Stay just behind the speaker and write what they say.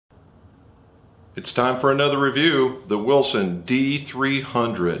It's time for another review, the Wilson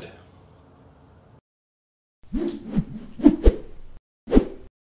D300.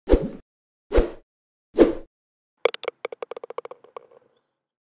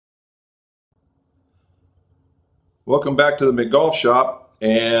 Welcome back to the McGolf shop,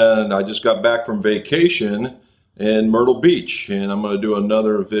 and I just got back from vacation in Myrtle Beach, and I'm going to do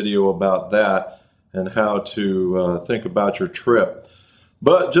another video about that and how to think about your trip.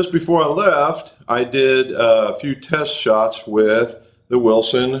 But just before I left, I did a few test shots with the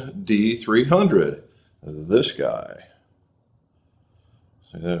Wilson D300. This guy.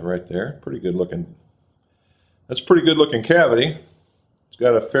 See that right there? Pretty good looking. That's a pretty good looking cavity. It's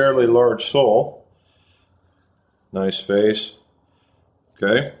got a fairly large sole. Nice face.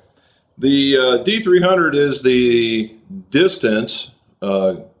 Okay. The D300 is the distance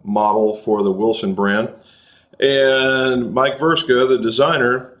model for the Wilson brand. And Mike Verska, the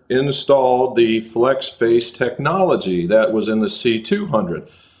designer, installed the flex face technology that was in the C200.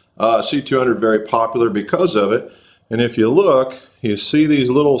 C200 very popular because of it. And if you look, you see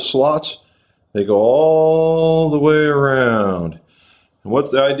these little slots? They go all the way around. And what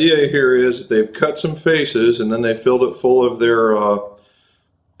the idea here is they've cut some faces and then they filled it full of their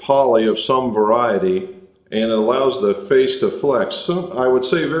poly of some variety, and it allows the face to flex. So I would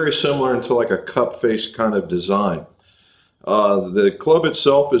say very similar to like a cup face kind of design. The club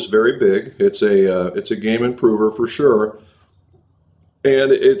itself is very big. It's a game improver for sure,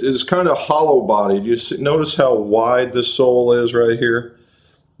 and it is kind of hollow bodied. You see, notice how wide the sole is right here.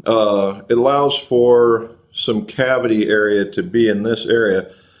 It allows for some cavity area to be in this area,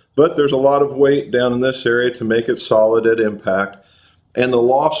 but there's a lot of weight down in this area to make it solid at impact. And the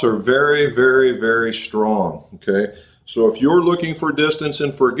lofts are very, very, very strong, okay? So if you're looking for distance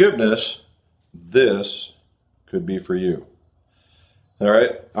and forgiveness, this could be for you. All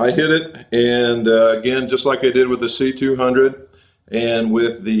right, I hit it, and again, just like I did with the C200 and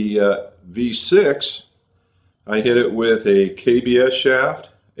with the V6, I hit it with a KBS shaft,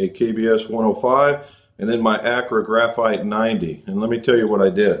 a KBS 105, and then my Acra Graphite 90. And let me tell you what I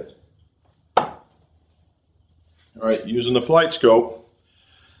did. All right, using the flight scope,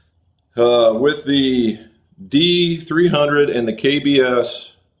 with the D300 and the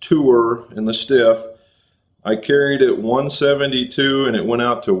KBS Tour and the stiff, I carried it 172 and it went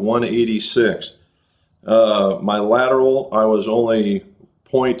out to 186. My lateral, I was only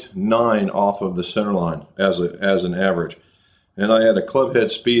 0.9 off of the center line as an average. And I had a club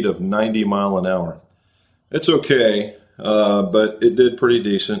head speed of 90 miles an hour. It's okay, but it did pretty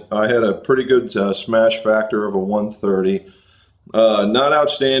decent. I had a pretty good smash factor of a 130. Not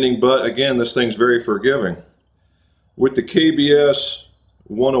outstanding, but again, this thing's very forgiving. With the KBS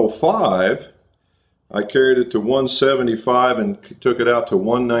 105, I carried it to 175 and took it out to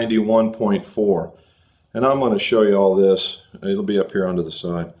 191.4. And I'm going to show you all this. It'll be up here onto the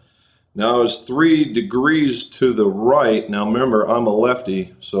side. Now, I was 3 degrees to the right. Now, remember, I'm a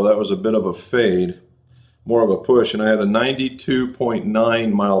lefty, so that was a bit of a fade, more of a push, and I had a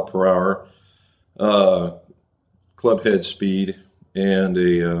 92.9 mile per hour club head speed and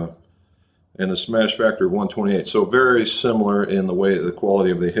a smash factor of 128. So very similar in the way, the quality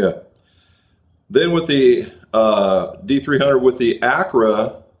of the hit. Then with the D300 with the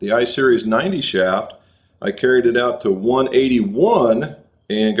Acra, the I-Series 90 shaft, I carried it out to 181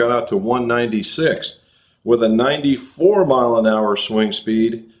 and got out to 196 with a 94 mile an hour swing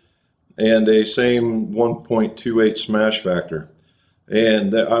speed and a same 1.28 smash factor.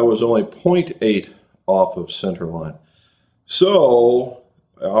 And I was only 0.8 off of center line. So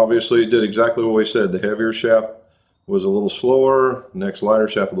obviously it did exactly what we said. The heavier shaft was a little slower, next lighter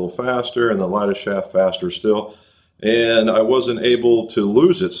shaft a little faster, and the lighter shaft faster still. And I wasn't able to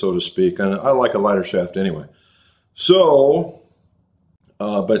lose it, so to speak. And I like a lighter shaft anyway. So,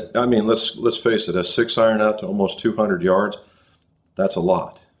 but I mean, let's face it, a 6-iron out to almost 200 yards, that's a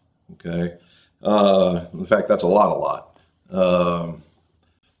lot. Okay. In fact, that's a lot.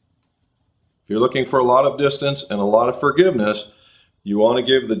 If you're looking for a lot of distance and a lot of forgiveness, you want to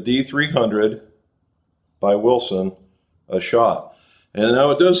give the D300 by Wilson a shot. And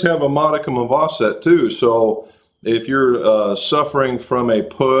now it does have a modicum of offset too, so if you're suffering from a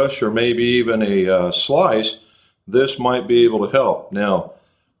push or maybe even a slice, this might be able to help. Now,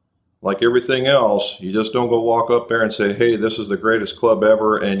 like everything else, you just don't go walk up there and say, hey, this is the greatest club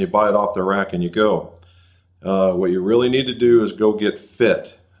ever, and you buy it off the rack and you go. What you really need to do is go get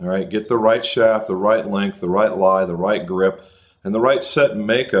fit. All right, get the right shaft, the right length, the right lie, the right grip, and the right set and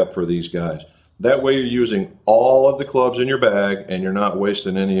makeup for these guys. That way you're using all of the clubs in your bag and you're not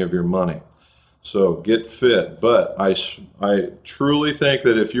wasting any of your money. So get fit. But I truly think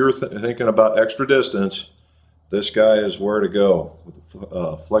that if you're thinking about extra distance, this guy is where to go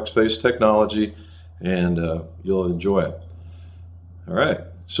with flex face technology, and you'll enjoy it. All right.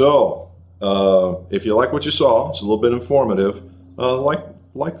 So if you like what you saw, it's a little bit informative.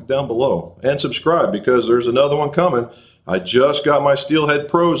 Like it down below and subscribe, because there's another one coming. I just got my Steelhead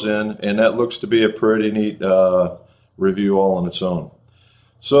Pros in, and that looks to be a pretty neat review all on its own.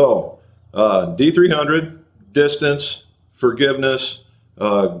 So D300, distance, forgiveness,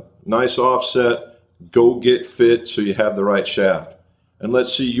 nice offset, go get fit so you have the right shaft. And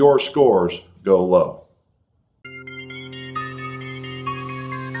let's see your scores go low.